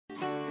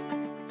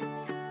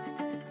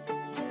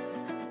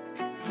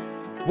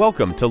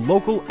Welcome to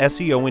Local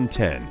SEO in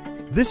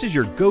 10. This is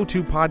your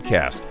go-to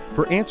podcast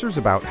for answers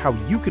about how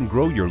you can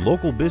grow your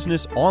local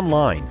business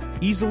online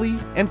easily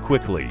and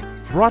quickly.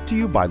 Brought to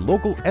you by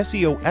local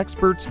SEO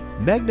experts,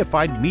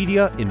 Magnified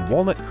Media in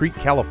Walnut Creek,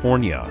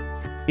 California.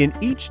 In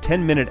each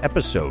 10-minute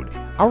episode,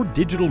 our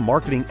digital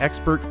marketing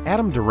expert,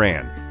 Adam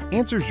Duran,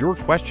 answers your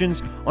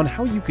questions on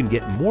how you can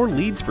get more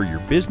leads for your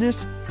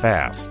business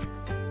fast.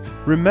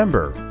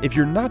 Remember, if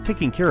you're not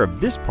taking care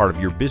of this part of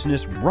your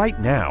business right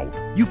now,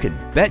 you can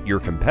bet your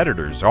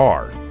competitors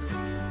are.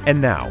 And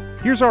now,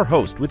 here's our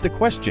host with the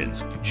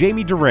questions,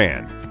 Jamie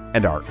Duran,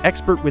 and our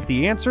expert with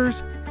the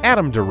answers,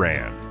 Adam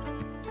Duran.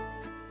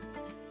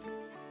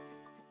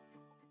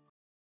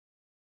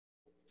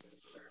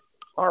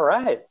 All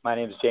right, my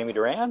name is Jamie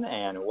Duran,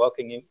 and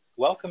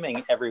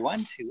welcoming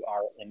everyone to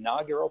our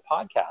inaugural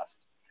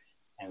podcast.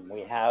 And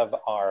we have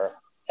our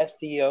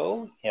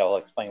SEO, he'll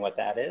explain what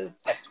that is,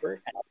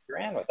 expert Adam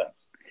Duran with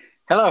us.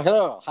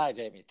 Hello. Hi,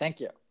 Jamie. Thank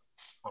you.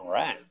 All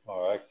right. Well,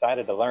 we're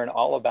excited to learn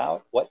all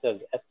about what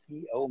does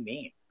SEO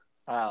mean.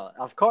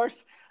 Of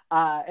course,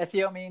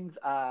 SEO means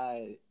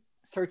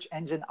search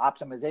engine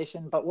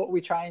optimization, but what we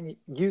try and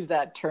use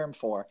that term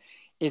for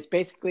is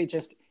basically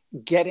just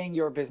getting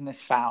your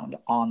business found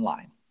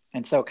online.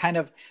 And so kind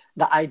of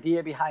the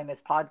idea behind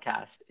this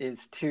podcast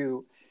is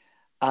to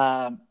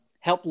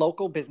help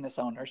local business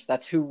owners.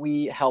 That's who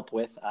we help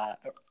with.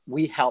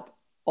 We help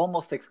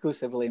almost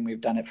exclusively, and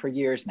we've done it for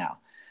years now.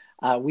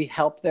 We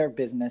help their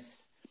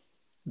business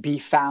be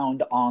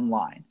found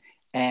online.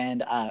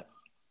 And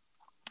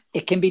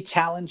it can be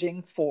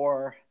challenging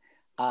for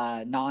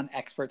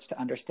non-experts to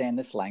understand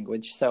this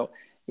language. So,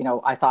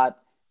 I thought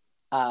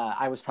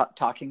I was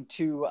talking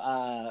to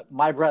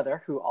my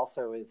brother, who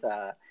also is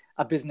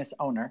a business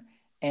owner,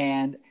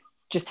 and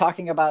just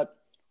talking about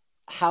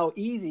how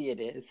easy it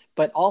is,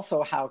 but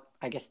also how,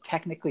 I guess,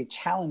 technically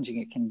challenging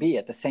it can be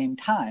at the same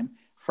time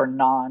for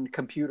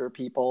non-computer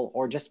people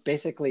or just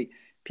basically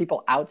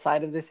people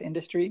outside of this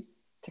industry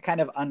to kind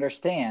of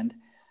understand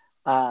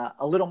a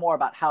little more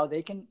about how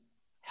they can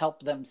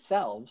help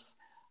themselves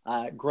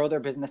grow their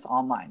business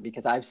online.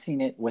 Because I've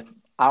seen it with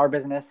our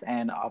business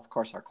and, of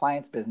course, our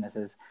clients'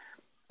 businesses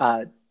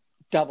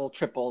double,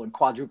 triple, and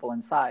quadruple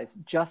in size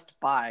just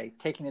by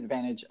taking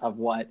advantage of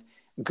what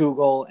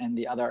Google and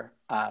the other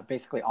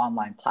basically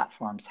online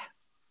platforms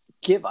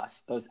give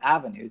us, those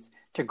avenues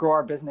to grow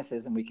our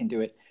businesses. And we can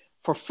do it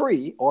for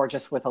free or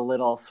just with a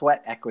little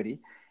sweat equity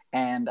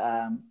and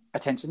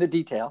attention to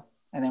detail.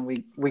 And then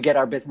we get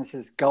our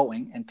businesses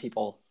going and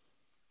people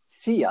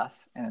see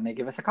us and then they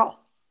give us a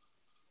call.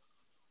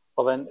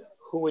 Well, then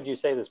who would you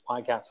say this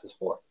podcast is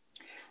for?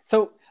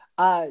 So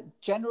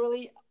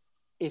generally,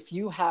 if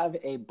you have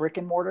a brick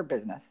and mortar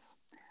business,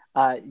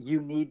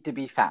 you need to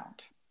be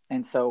found.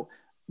 And so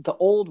the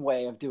old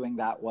way of doing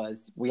that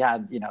was we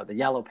had, the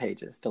yellow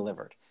pages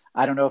delivered.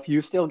 I don't know if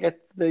you still get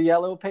the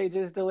yellow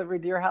pages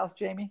delivered to your house,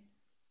 Jamie?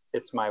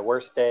 It's my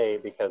worst day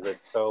because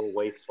it's so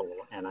wasteful.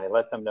 And I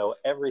let them know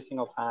every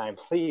single time,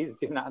 please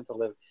do not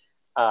deliver.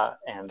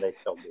 And they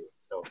still do.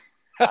 So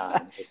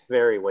it's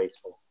very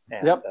wasteful.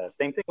 And Yep.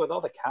 Same thing with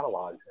all the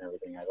catalogs and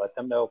everything. I let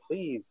them know,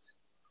 please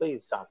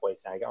stop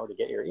wasting. I already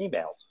get your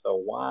emails. So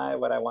why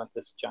would I want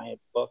this giant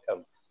book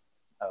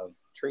of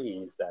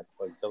trees that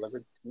was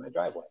delivered to my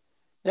driveway?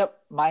 Yep.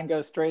 Mine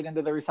goes straight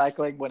into the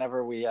recycling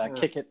whenever we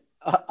kick it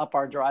up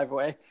our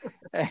driveway.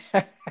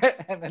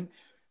 And then,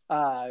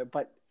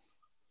 but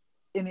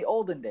in the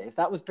olden days,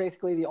 that was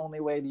basically the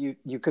only way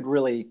you could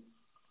really,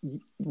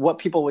 what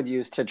people would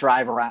use to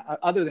drive around,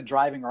 other than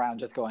driving around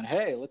just going,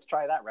 hey, let's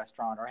try that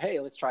restaurant, or hey,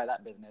 let's try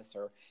that business,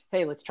 or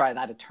hey, let's try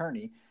that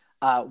attorney.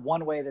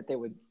 One way that they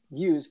would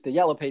use the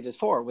yellow pages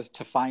for was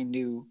to find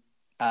new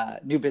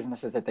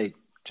businesses that they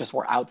just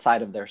were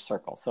outside of their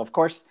circle. So of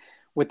course,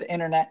 with the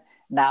internet,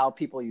 now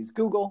people use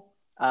Google.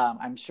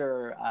 I'm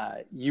sure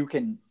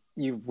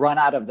you've run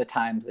out of the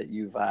times that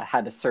you've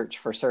had to search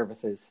for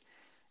services.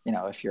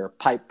 If your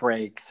pipe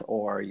breaks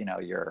or,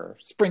 your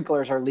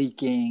sprinklers are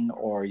leaking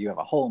or you have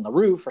a hole in the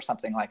roof or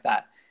something like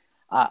that.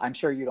 I'm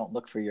sure you don't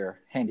look for your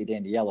handy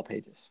dandy yellow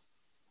pages.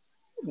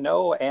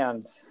 No.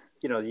 And,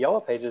 the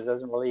yellow pages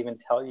doesn't really even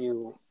tell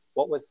you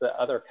what was the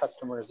other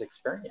customer's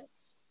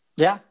experience.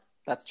 Yeah,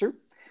 that's true.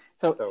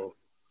 So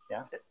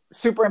yeah.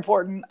 Super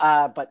important,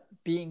 but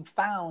being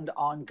found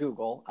on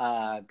Google,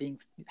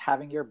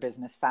 having your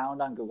business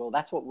found on Google,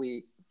 that's what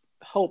we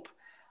hope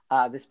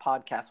this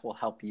podcast will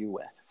help you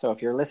with. So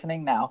if you're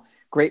listening now,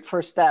 great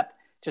first step,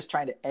 just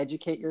trying to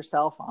educate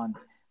yourself on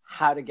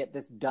how to get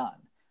this done,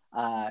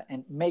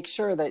 and make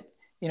sure that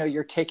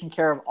you're taking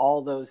care of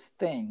all those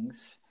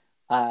things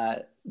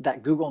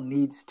that Google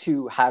needs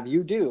to have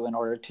you do in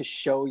order to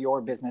show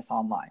your business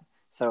online.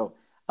 So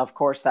of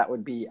course, that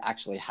would be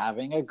actually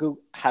having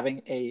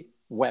a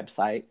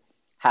website,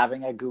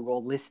 having a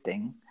Google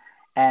listing,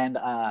 and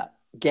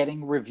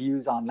getting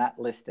reviews on that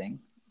listing.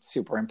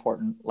 Super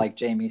important, like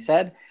Jamie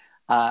said,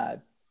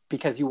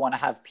 because you want to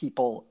have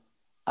people,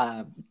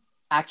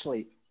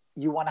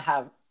 you want to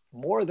have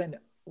more than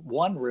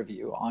one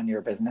review on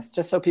your business,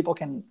 just so people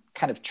can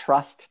kind of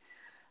trust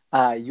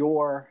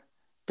your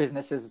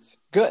business is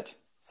good.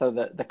 So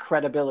the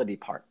credibility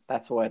part,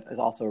 that's what is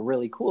also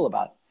really cool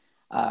about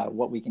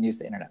what we can use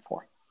the internet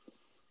for.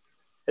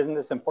 Isn't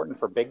this important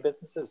for big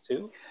businesses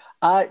too?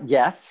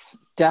 Yes,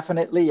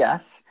 definitely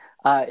yes.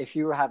 If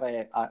you have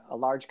a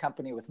large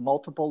company with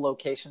multiple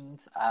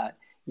locations,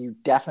 you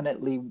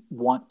definitely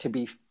want to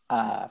be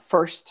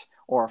first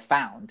or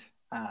found,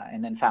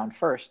 and then found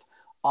first,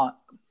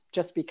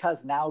 just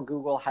because now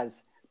Google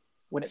has,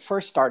 when it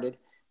first started,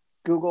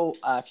 Google,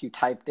 if you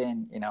typed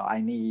in,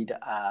 I need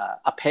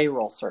a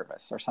payroll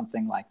service or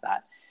something like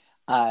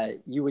that,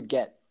 you would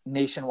get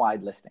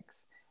nationwide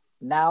listings.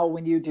 Now,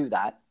 when you do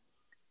that,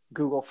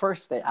 Google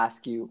first, they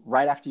ask you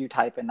right after you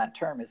type in that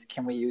term is,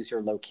 can we use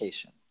your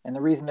location? And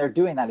the reason they're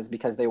doing that is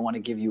because they want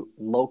to give you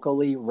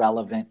locally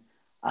relevant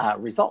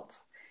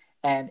results.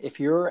 And if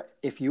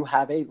you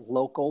have a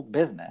local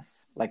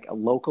business, like a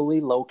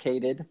locally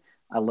located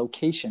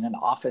location, an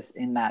office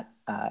in that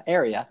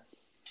area,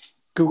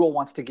 Google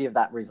wants to give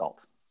that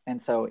result.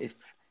 And so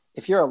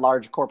if you're a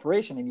large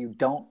corporation and you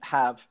don't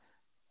have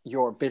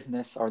your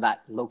business or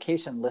that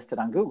location listed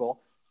on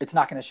Google, it's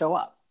not going to show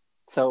up.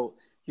 So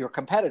your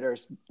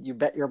competitors, you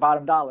bet your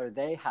bottom dollar,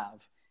 they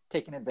have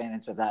taken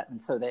advantage of that.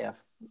 And so they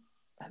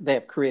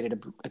have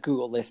created a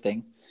Google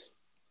listing,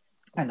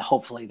 and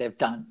hopefully they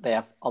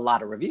have a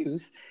lot of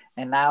reviews,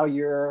 and now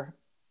your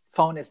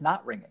phone is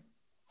not ringing.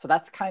 So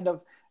that's kind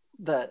of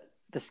the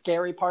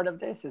scary part of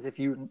this is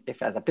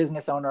if as a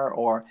business owner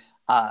or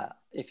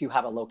if you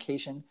have a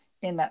location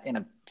in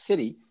a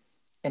city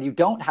and you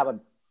don't have a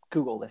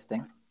Google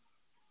listing,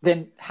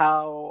 then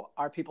how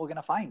are people going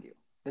to find you?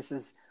 This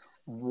is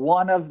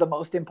one of the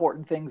most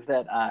important things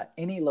that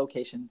any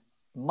location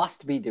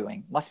must be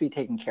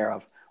taken care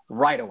of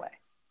right away.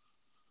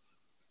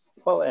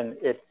 Well, and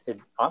it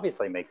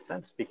obviously makes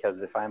sense,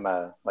 because if I'm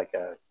a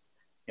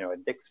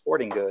Dick's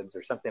Sporting Goods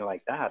or something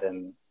like that,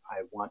 and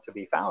I want to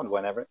be found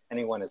whenever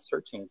anyone is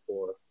searching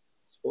for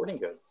sporting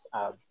goods.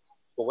 But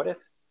what if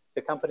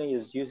the company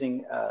is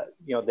using,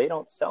 they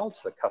don't sell to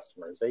the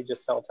customers, they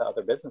just sell to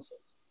other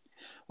businesses?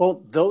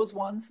 Well, those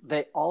ones,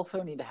 they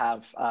also need to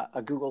have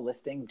a Google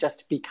listing,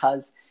 just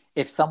because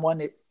if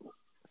someone,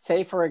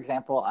 say, for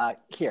example,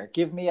 here,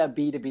 give me a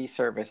B2B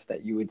service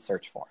that you would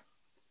search for.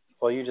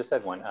 Well, you just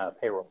said one,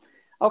 payroll.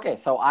 Okay,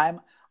 so I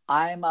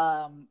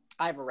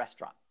have a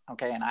restaurant,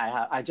 okay, and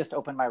I just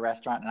opened my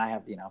restaurant, and I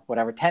have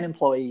 10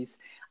 employees.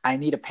 I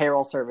need a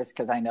payroll service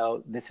because I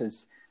know this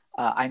is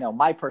I know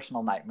my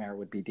personal nightmare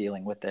would be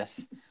dealing with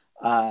this,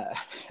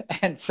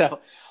 and so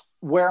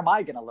where am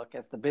I going to look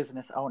as the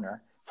business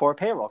owner for a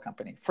payroll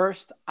company?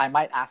 First, I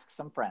might ask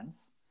some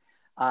friends,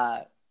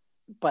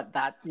 but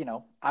that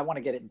I want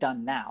to get it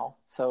done now.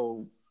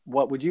 So,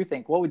 what would you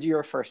think? What would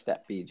your first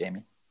step be,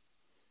 Jamie?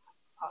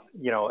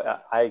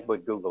 I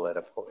would Google it,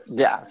 of course.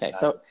 Yeah. Okay.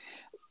 So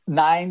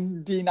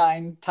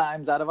 99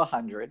 times out of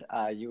 100,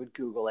 you would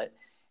Google it.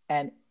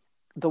 And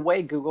the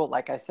way Google,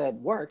 like I said,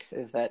 works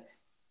is that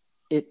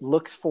it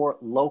looks for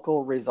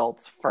local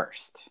results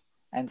first.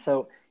 And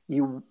so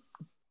you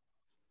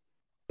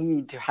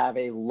need to have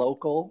a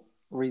local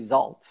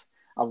result,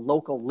 a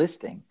local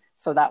listing.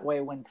 So that way,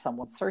 when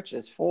someone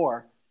searches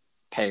for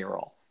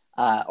payroll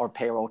or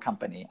payroll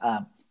company,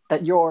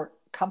 that your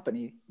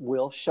company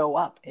will show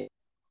up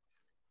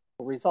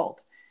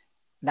result.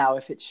 Now,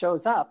 if it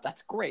shows up,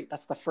 that's great.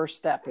 That's the first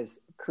step, is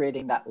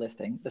creating that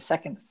listing. The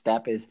second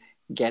step is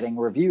getting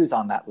reviews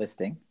on that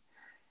listing.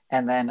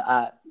 And then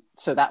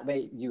so that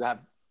way you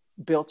have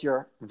built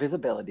your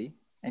visibility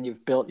and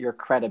you've built your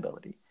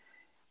credibility.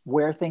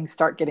 Where things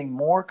start getting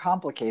more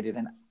complicated,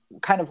 and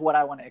kind of what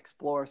I want to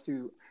explore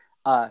through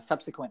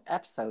subsequent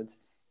episodes,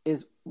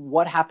 is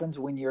what happens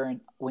when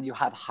you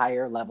have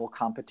higher level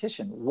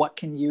competition. What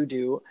can you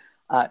do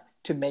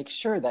to make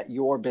sure that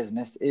your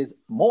business is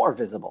more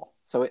visible,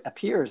 so it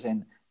appears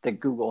in the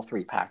Google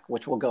 3-pack,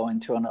 which we'll go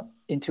into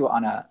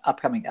on an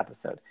upcoming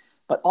episode.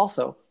 But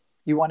also,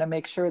 you want to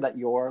make sure that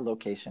your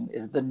location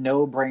is the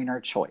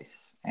no-brainer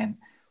choice. And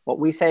what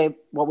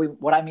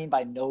I mean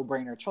by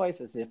no-brainer choice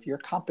is, if your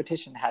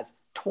competition has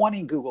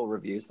 20 Google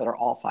reviews that are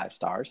all 5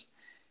 stars,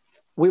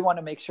 we want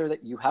to make sure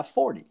that you have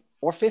 40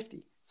 or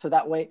 50. So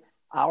that way,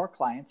 our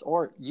clients,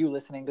 or you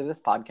listening to this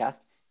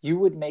podcast, you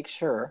would make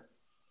sure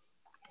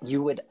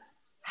you would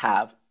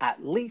have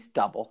at least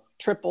double,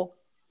 triple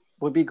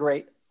would be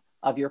great,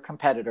 of your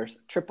competitors,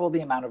 triple the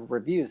amount of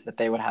reviews that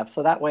they would have.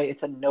 So that way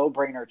it's a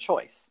no-brainer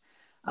choice.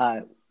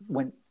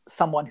 When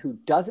someone who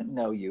doesn't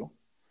know you,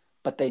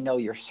 but they know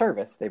your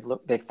service,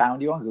 they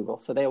found you on Google,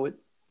 so they would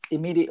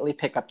immediately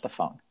pick up the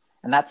phone.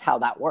 And that's how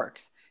that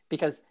works,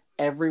 because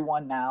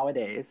everyone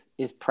nowadays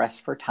is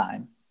pressed for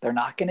time. They're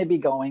not going to be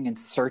going and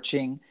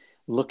searching,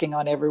 looking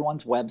on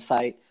everyone's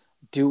website,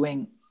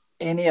 doing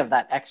any of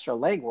that extra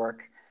legwork.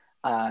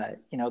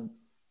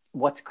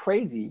 What's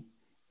crazy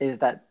is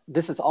that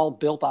this is all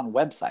built on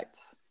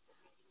websites,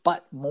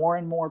 but more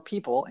and more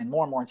people and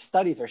more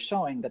studies are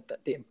showing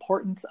that the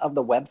importance of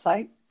the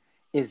website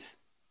is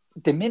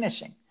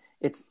diminishing.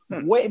 It's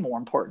way more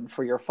important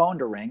for your phone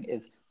to ring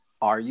is,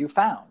 are you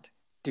found?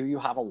 Do you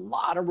have a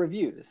lot of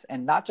reviews?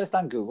 And not just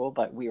on Google,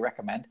 but we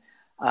recommend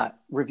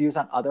reviews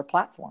on other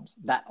platforms.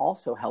 That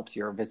also helps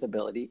your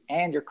visibility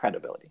and your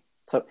credibility.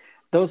 So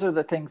those are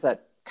the things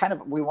that kind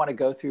of we want to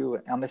go through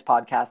on this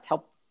podcast,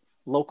 help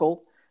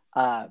local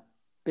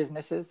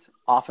businesses,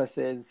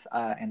 offices,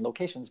 and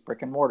locations,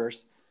 brick and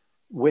mortars,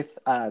 with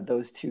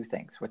those two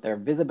things, with their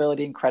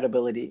visibility and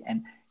credibility,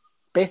 and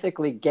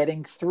basically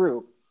going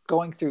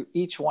through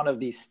each one of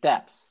these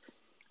steps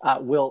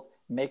will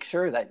make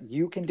sure that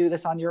you can do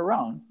this on your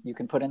own. You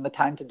can put in the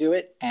time to do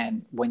it.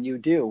 And when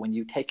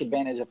you take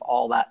advantage of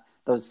all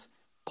those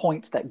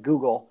points that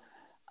Google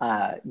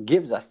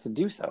gives us to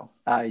do so,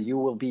 you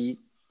will be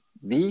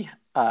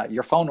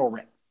your phone will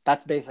ring.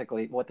 That's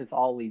basically what this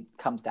all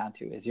comes down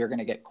to, is you're going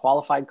to get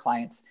qualified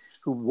clients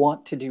who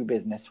want to do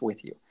business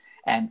with you.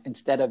 And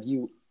instead of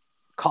you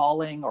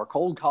calling or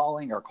cold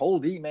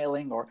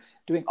emailing or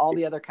doing all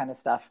the other kind of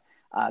stuff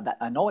that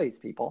annoys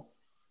people,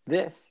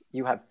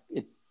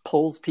 it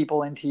pulls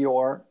people into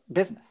your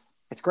business.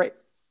 It's great.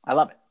 I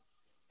love it.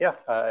 Yeah.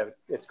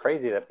 It's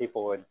crazy that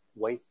people would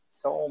waste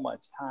so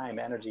much time,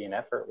 energy, and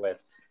effort with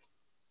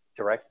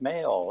direct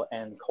mail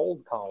and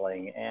cold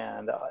calling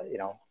and,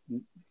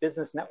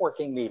 business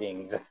networking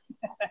meetings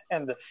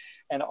and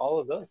all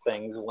of those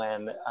things,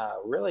 when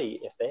really,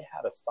 if they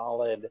had a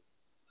solid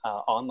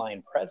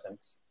online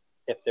presence,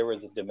 if there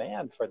was a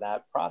demand for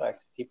that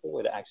product, people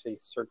would actually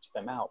search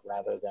them out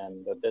rather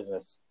than the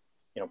business,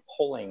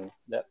 pulling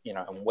that,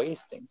 and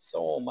wasting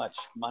so much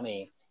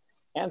money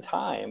and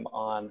time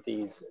on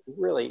these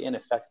really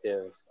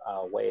ineffective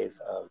ways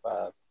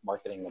of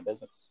marketing the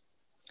business.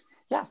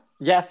 Yeah.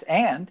 Yes.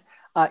 And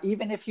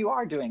even if you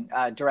are doing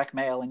direct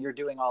mail and you're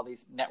doing all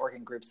these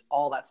networking groups,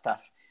 all that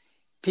stuff,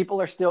 people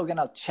are still going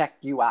to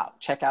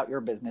check out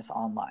your business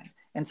online.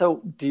 And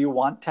so do you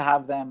want to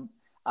have them?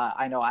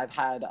 I know I've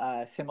had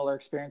similar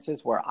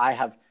experiences where I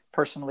have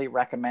personally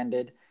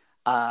recommended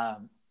a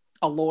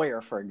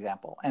lawyer, for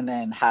example, and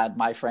then had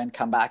my friend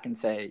come back and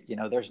say,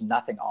 there's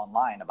nothing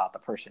online about the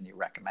person you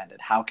recommended.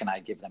 How can I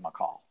give them a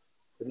call?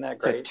 Isn't that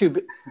great? So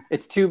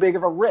it's too big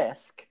of a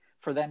risk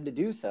for them to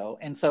do so.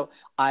 And so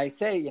I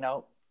say,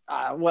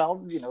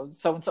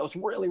 so-and-so is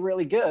really,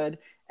 really good.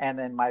 And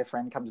then my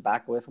friend comes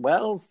back with,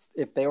 well,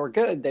 if they were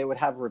good, they would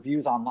have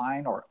reviews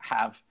online or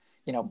have,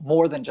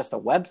 more than just a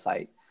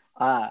website.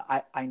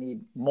 I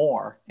need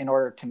more in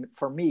order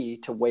for me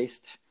to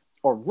waste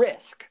or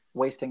risk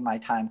wasting my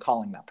time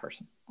calling that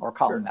person or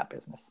calling that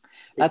business.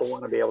 People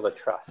want to be able to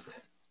trust.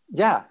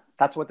 Yeah,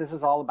 that's what this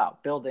is all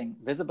about: building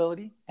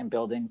visibility and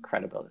building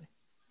credibility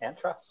and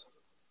trust.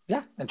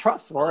 Yeah, and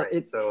trust. Well, right,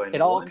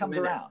 it all comes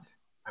around.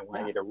 I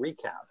want you to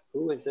recap.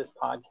 Who is this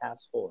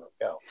podcast for?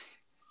 Go.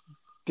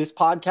 This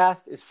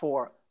podcast is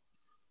for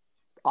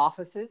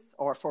offices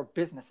or for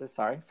businesses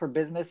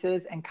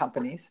and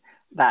companies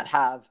that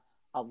have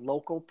a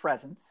local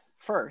presence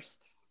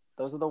first.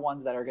 Those are the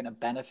ones that are going to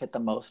benefit the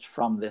most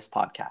from this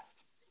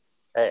podcast.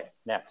 Hey,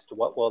 next,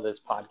 what will this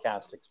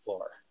podcast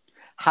explore?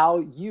 How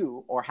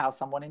you or how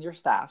someone in your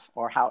staff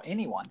or how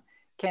anyone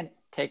can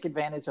take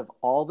advantage of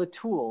all the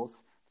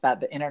tools that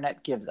the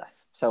internet gives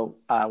us. So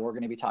we're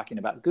going to be talking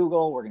about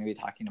Google. We're going to be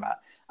talking about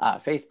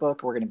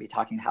Facebook. We're going to be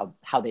talking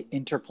how they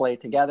interplay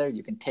together.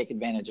 You can take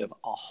advantage of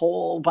a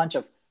whole bunch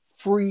of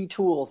free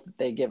tools that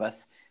they give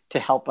us to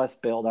help us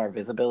build our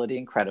visibility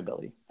and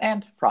credibility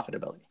and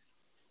profitability.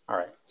 All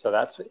right. So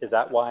is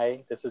that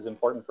why this is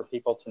important for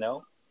people to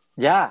know?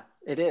 Yeah,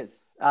 it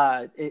is.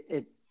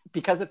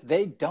 Because if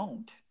they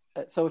don't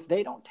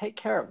take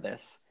care of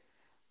this,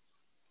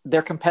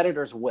 their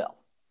competitors will.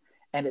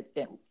 And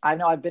I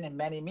know I've been in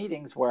many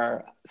meetings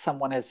where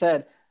someone has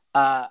said,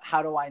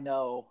 how do I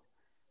know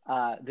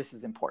this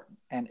is important?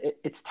 And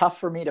it's tough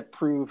for me to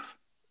prove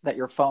that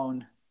your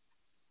phone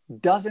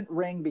doesn't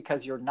ring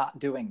because you're not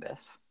doing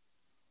this.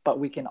 But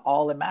we can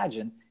all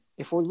imagine,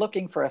 if we're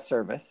looking for a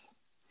service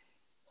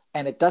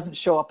and it doesn't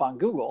show up on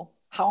Google,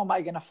 how am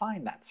I going to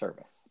find that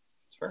service?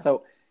 Sure.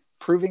 So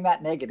proving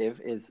that negative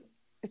is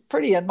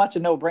pretty much a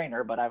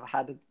no-brainer, but I've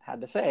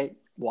had to say,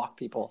 walk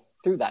people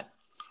through that.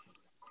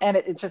 And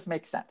it just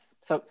makes sense.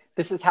 So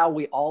this is how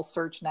we all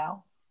search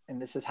now.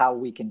 And this is how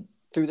we can,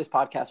 through this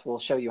podcast, we'll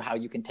show you how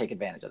you can take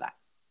advantage of that.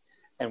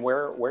 And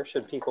where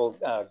should people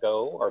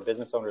go, or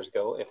business owners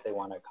go, if they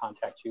want to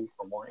contact you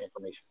for more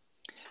information?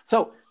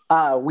 So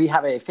we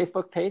have a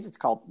Facebook page. It's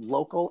called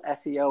Local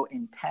SEO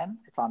in 10.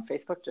 It's on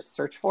Facebook. Just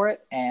search for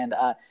it. And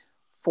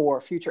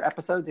for future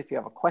episodes, if you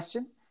have a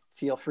question,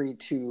 feel free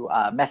to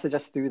message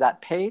us through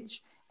that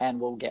page, and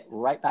we'll get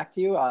right back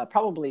to you.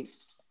 Probably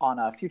on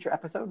a future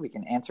episode, we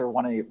can answer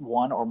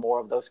one or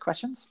more of those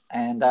questions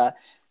and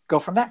go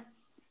from there.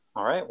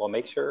 All right. Well,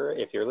 make sure,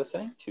 if you're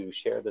listening, to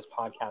share this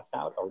podcast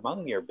out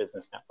among your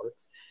business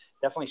networks.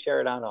 Definitely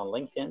share it out on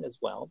LinkedIn as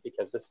well,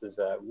 because this is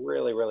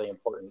really, really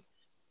important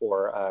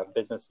for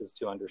businesses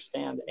to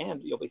understand,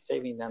 and you'll be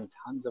saving them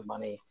tons of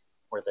money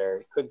where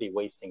they could be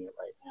wasting it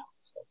right now.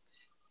 So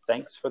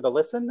thanks for the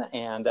listen,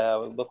 and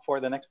look for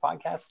the next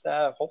podcast,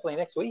 hopefully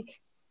next week.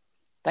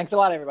 Thanks a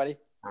lot, everybody.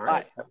 All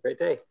right. Bye. Have a great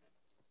day.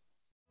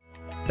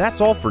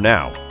 That's all for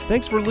now.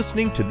 Thanks for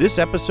listening to this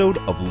episode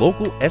of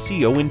Local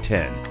SEO in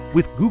 10.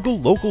 with Google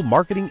local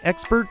marketing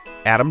expert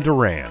Adam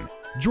Duran.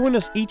 Join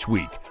us each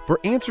week for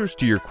answers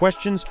to your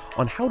questions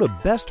on how to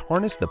best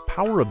harness the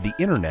power of the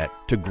internet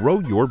to grow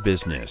your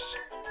business.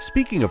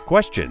 Speaking of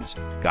questions,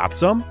 got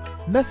some?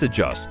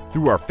 Message us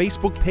through our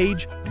Facebook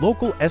page,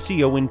 Local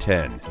SEO in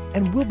 10,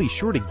 and we'll be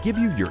sure to give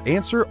you your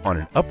answer on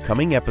an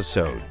upcoming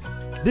episode.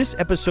 This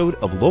episode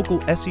of Local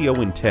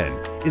SEO in 10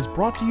 is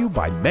brought to you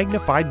by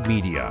Magnified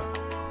Media,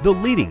 the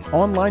leading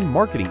online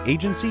marketing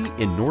agency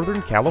in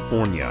Northern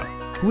California,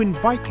 who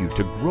invite you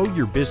to grow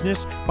your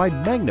business by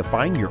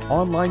magnifying your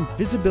online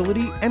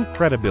visibility and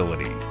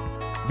credibility.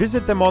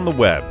 Visit them on the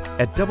web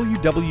at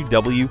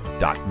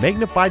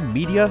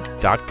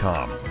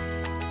www.magnifiedmedia.com.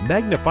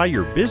 Magnify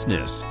your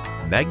business,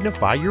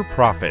 magnify your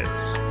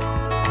profits.